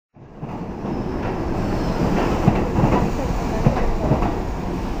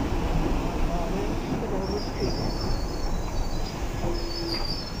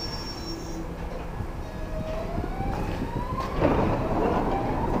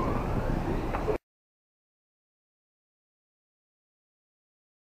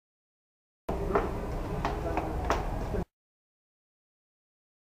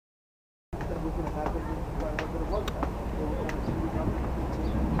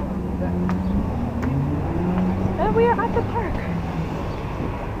We are at the park.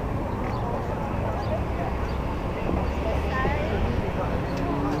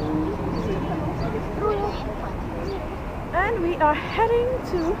 And we are heading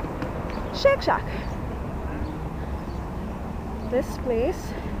to Shake Shack. This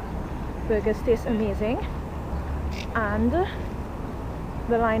place, burgers taste amazing, and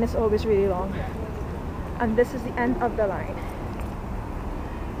the line is always really long. And this is the end of the line.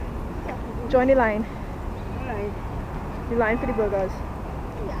 Join the line. Alright. The line for the burgers.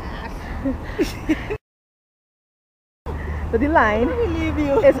 Yes. But the line I believe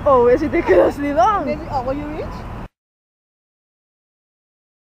you. is always ridiculously long. Oh, will you reach?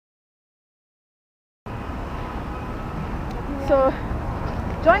 So,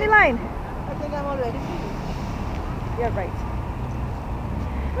 join the line. I think I'm already finished. Yeah, right.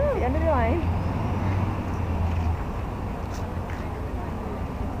 The end of the line.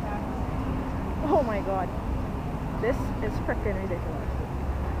 Oh my god. This is freaking ridiculous.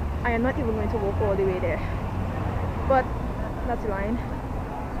 I am not even going to walk all the way there. But that's the line.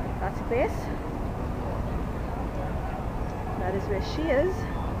 That's the place. That is where she is.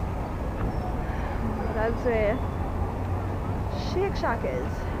 That's where Shake Shack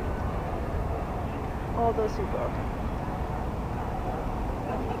is. All those people.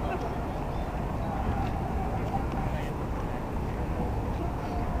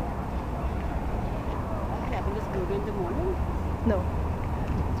 Having this burger in the morning? No.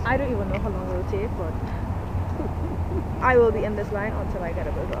 I don't even know how long it will take, but I will be in this line until I get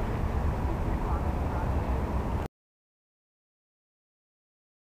a burger.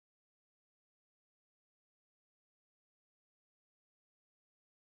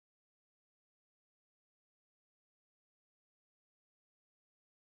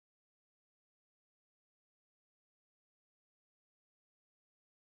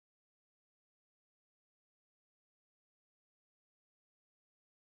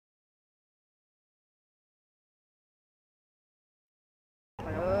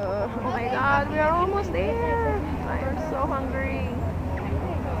 Oh my god, we are almost there. I am so hungry.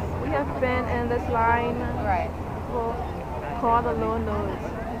 We have been in this line for God alone knows.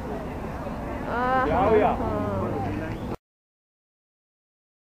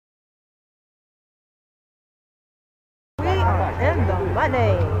 We are in the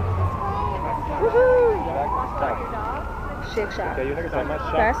money. Woohoo! Shake Shack.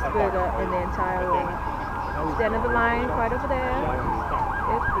 Best burger in the entire world. It's the end of the line, right over there.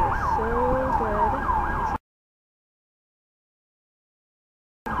 It is so good.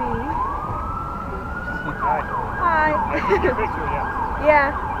 Hi. Yeah.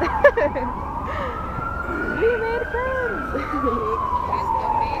 We made friends.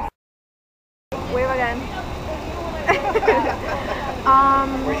 Wave again.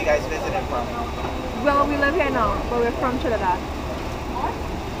 Where are you guys visiting from? Well, we live here now, but we're from Trinidad.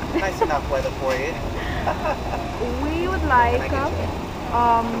 Nice enough weather for you. We would like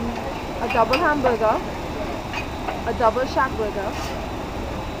a double hamburger, a double shack burger,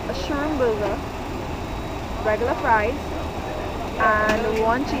 a shroom burger, regular fries, and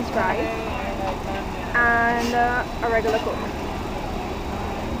one cheese fries, and a regular coke.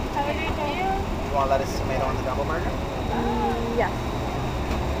 You want lettuce, tomato on the double burger? Yes.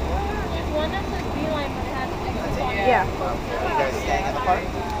 One that says Beeline, but it has That's it? Yeah. Are you guys staying in the park?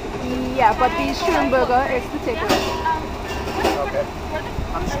 Yeah, but the shroom burger is the takeaway. Okay.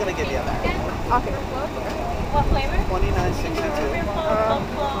 I'm just gonna give you that. Okay. What flavor? $29.62.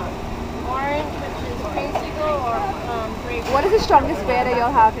 Orange, which is creamsicle, or grape. What is the strongest beer that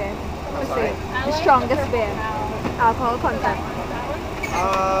y'all have here? Let's sorry? see. The strongest beer. Alcohol content.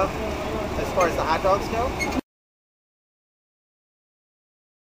 As far as the hot dogs go?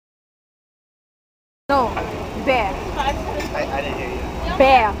 No, beer. I didn't hear you.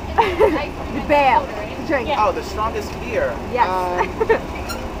 Beer. The beer. Drink. Oh, the strongest beer. Yes.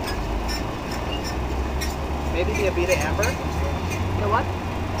 Maybe the Abita Amber. The what?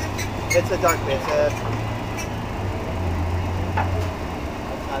 It's a dark beer. It's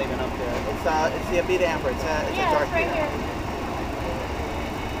not even up there. It's the Abita Amber. It's a dark it's right beer. here.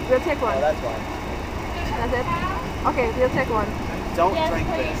 We'll take Oh, one. that's why. That's it? Okay, we'll take one. Don't Yes, drink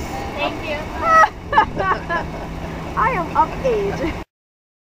please. this. Thank you. I am of age.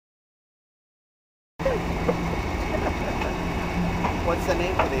 What's the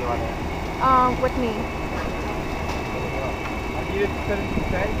name for the order? Whitney.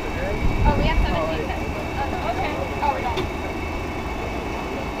 Oh, we have 17 cents. Okay. Oh, we're done.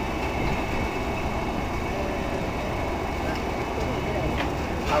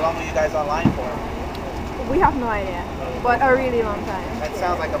 How long were you guys online for? We have no idea, but a really long time. That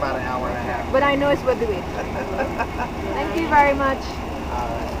sounds like about an hour and a half. But I know it's worth the wait. Thank you very much.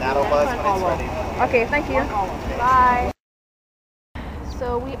 That'll buzz when it's ready. Okay, thank you. Bye.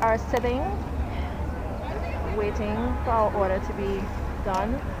 So we are sitting, waiting for our order to be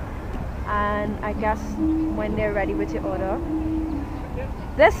done. And I guess when they're ready with your order,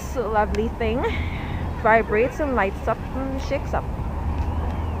 this lovely thing vibrates and lights up and shakes up.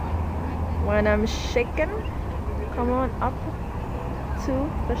 When I'm shaking, come on up to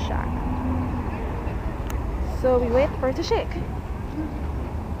the shack. So we wait for it to shake.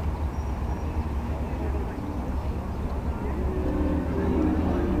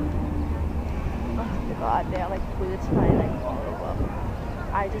 Oh god, there are like bullets flying like all over.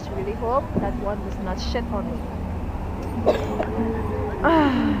 I just really hope that one does not shit on me.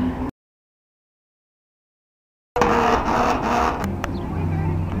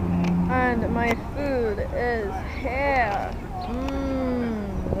 And my food is here.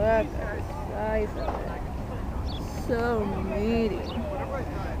 Look at the size of it. So meaty.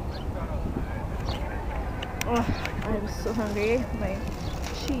 Oh, I'm so hungry. My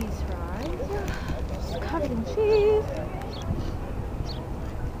cheese fries, just covered in cheese.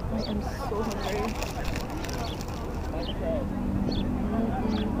 I am so hungry.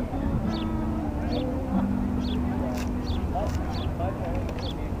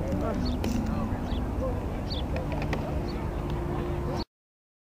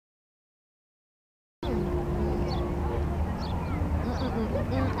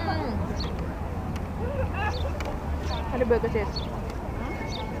 How the burger taste?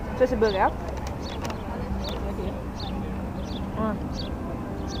 Just a burger?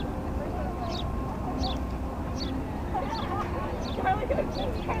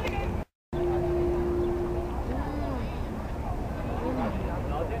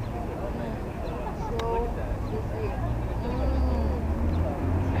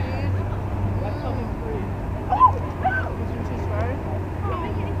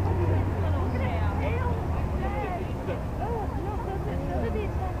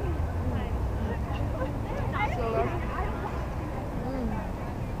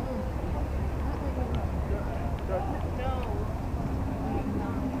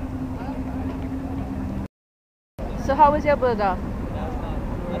 So how was your burger?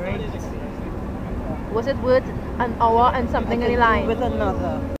 Was it worth an hour and something in the line? With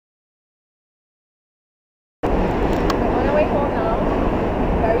another.